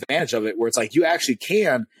see the advantage of it, where it's like you actually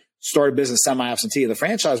can start a business semi-absentee in the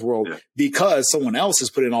franchise world because someone else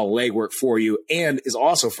has put in all the legwork for you and is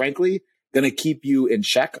also, frankly, going to keep you in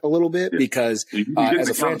check a little bit because as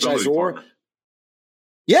a franchisor,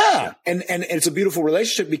 and it's a beautiful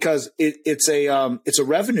relationship because it's a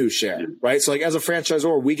revenue share, right? So like as a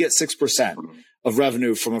franchisor, we get 6% of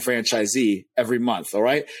revenue from a franchisee every month. All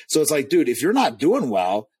right. So it's like, dude, if you're not doing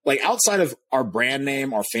well, like outside of our brand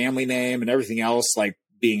name, our family name and everything else, like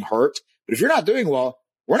being hurt, but if you're not doing well,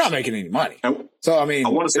 we're not making any money. So, I mean, I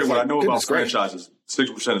want to say what I know about franchises,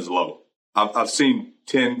 6% is low. I've seen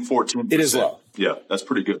 10, 14%. It is low. Yeah, that's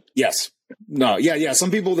pretty good. Yes. No, yeah. Some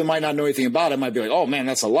people that might not know anything about it might be like, oh, man,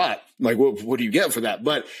 that's a lot. Like, what do you get for that?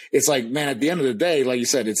 But it's like, man, at the end of the day, like you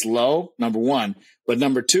said, it's low, number one. But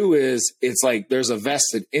number two is it's like there's a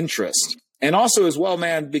vested interest. And also as well,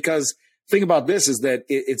 man, because think about this is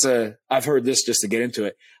that I've heard this just to get into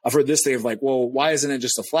it. I've heard this thing of like, well, why isn't it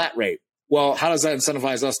just a flat rate? Well, how does that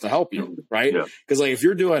incentivize us to help you, right? Because like if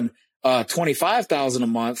you're doing $25,000 a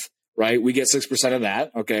month, right, we get 6% of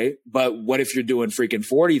that, okay? But what if you're doing freaking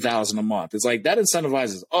 $40,000 a month? It's like that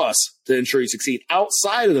incentivizes us to ensure you succeed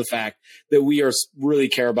outside of the fact that we really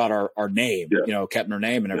care about our name, you know, Kepner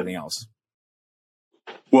name and everything else.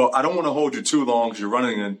 Well, I don't want to hold you too long because you're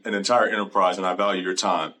running an entire enterprise, and I value your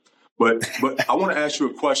time. But I want to ask you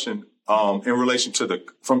a question in relation to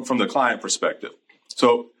from the client perspective.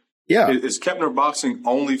 So. Yeah. Is Kepner Boxing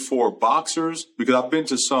only for boxers? Because I've been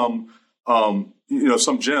to some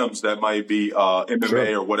gyms that might be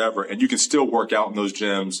MMA or whatever, and you can still work out in those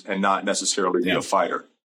gyms and not necessarily be a fighter.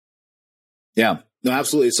 Yeah, no,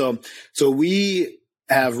 absolutely. So we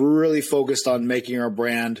have really focused on making our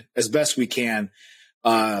brand as best we can,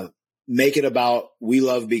 make it about we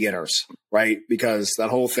love beginners, right? Because that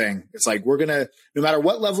whole thing, it's like we're going to, no matter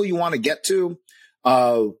what level you want to get to,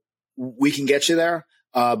 we can get you there.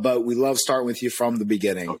 But we love starting with you from the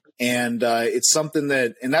beginning. And it's something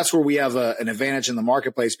and that's where we have an advantage in the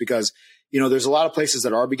marketplace because, you know, there's a lot of places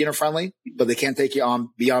that are beginner friendly, but they can't take you on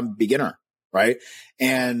beyond beginner. Right.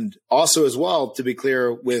 And also as well, to be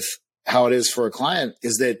clear with how it is for a client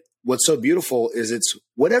is that what's so beautiful is it's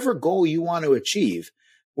whatever goal you want to achieve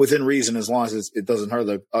within reason, as long as it doesn't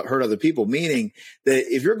hurt other people, meaning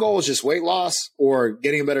that if your goal is just weight loss or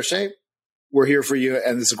getting in better shape, we're here for you.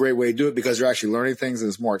 And it's a great way to do it because you're actually learning things and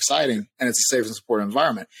it's more exciting and it's a safe and supportive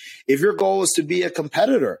environment. If your goal is to be a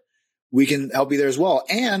competitor, we can help you there as well.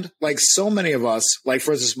 And like so many of us, like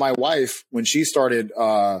for instance, my wife, when she started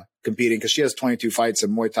competing, because she has 22 fights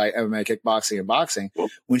in Muay Thai, MMA, kickboxing, and boxing.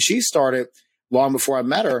 When she started, long before I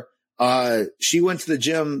met her, she went to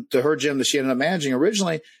her gym that she ended up managing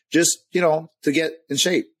originally, just, you know, to get in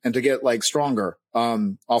shape and to get like stronger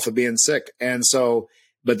off of being sick. And so,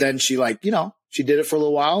 but then she like, you know, she did it for a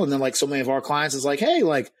little while. And then like so many of our clients is like, hey,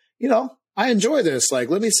 like, you know, I enjoy this.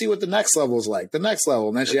 Like, let me see what the next level is like, the next level.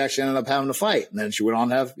 And then she actually ended up having to fight. And then she went on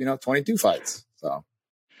to have, 22 fights. So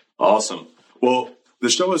awesome. Well, the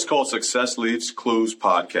show is called Success Leaves Clues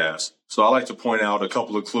Podcast. So I like to point out a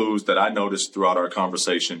couple of clues that I noticed throughout our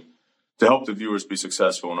conversation to help the viewers be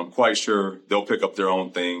successful. And I'm quite sure they'll pick up their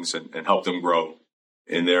own things and help them grow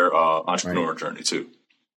in their entrepreneur journey too.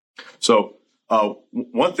 So,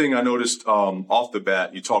 one thing I noticed off the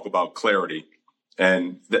bat, you talk about clarity,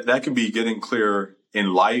 and that can be getting clear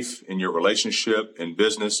in life, in your relationship, in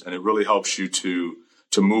business, and it really helps you to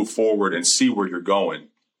move forward and see where you're going.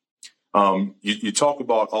 You talk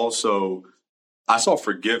about also, I saw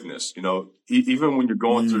forgiveness, you know, even when you're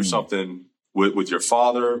going through something with your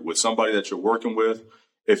father, with somebody that you're working with,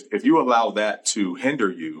 if you allow that to hinder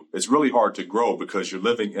you, it's really hard to grow because you're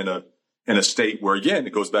living in a state where, again,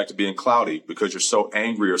 it goes back to being cloudy because you're so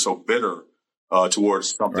angry or so bitter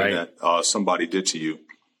towards something that somebody did to you.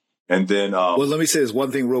 And then, well, let me say this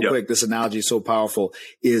one thing real quick. This analogy is so powerful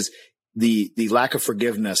is the lack of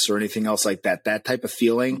forgiveness or anything else like that type of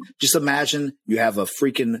feeling, just imagine you have a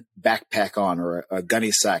freaking backpack on or a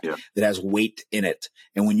gunny sack that has weight in it.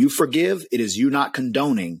 And when you forgive, it is you not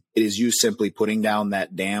condoning. It is you simply putting down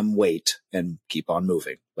that damn weight and keep on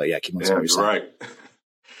moving. But yeah, keep on saying you're right.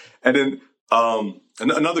 And then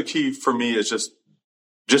another key for me is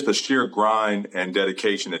just the sheer grind and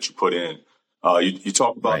dedication that you put in. You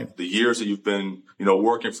talk about the years that you've been,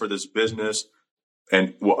 working for this business.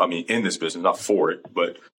 And in this business, not for it,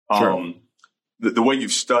 but the way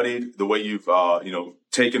you've studied, the way you've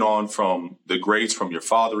taken on from the grades from your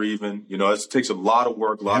father, even it takes a lot of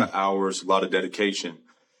work, a lot of hours, a lot of dedication.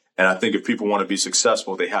 And I think if people want to be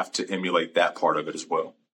successful, they have to emulate that part of it as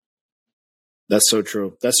well. That's so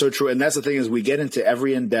true. That's so true. And that's the thing is we get into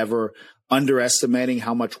every endeavor underestimating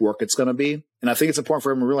how much work it's going to be. And I think it's important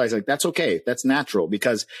for everyone to realize that's okay. That's natural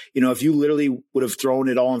because, if you literally would have thrown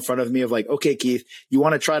it all in front of me of okay, Keith, you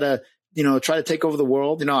want to try to take over the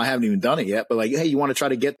world. I haven't even done it yet, but hey, you want to try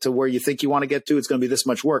to get to where you think you want to get to. It's going to be this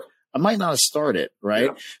much work. I might not have started. Right.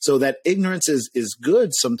 Yeah. So that ignorance is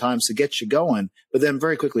good sometimes to get you going, but then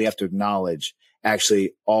very quickly you have to acknowledge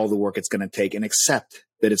actually all the work it's going to take and accept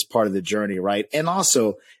that it's part of the journey. Right. And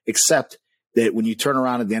also accept that when you turn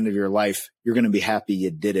around at the end of your life, you're going to be happy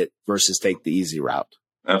you did it versus take the easy route.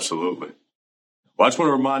 Absolutely. Well, I just want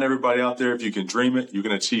to remind everybody out there, if you can dream it, you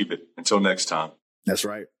can achieve it. Until next time. That's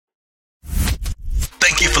right.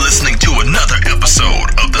 Thank you for listening to another episode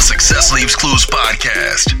of the Success Leaves Clues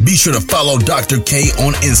podcast. Be sure to follow Dr. K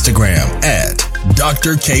on Instagram at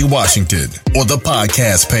Dr. K Washington or the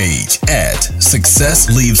podcast page at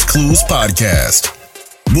Success Leaves Clues Podcast.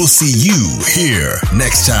 We'll see you here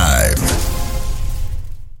next time.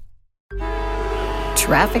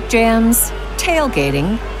 Traffic jams,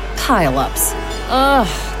 tailgating, pileups.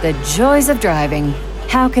 Ugh, the joys of driving.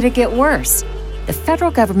 How could it get worse? The federal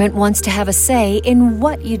government wants to have a say in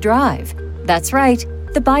what you drive. That's right.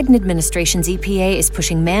 The Biden administration's EPA is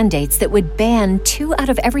pushing mandates that would ban 2 out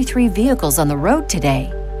of every 3 vehicles on the road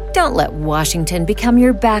today. Don't let Washington become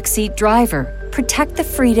your backseat driver. Protect the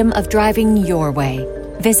freedom of driving your way.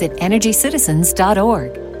 Visit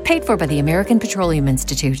EnergyCitizens.org. Paid for by the American Petroleum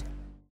Institute.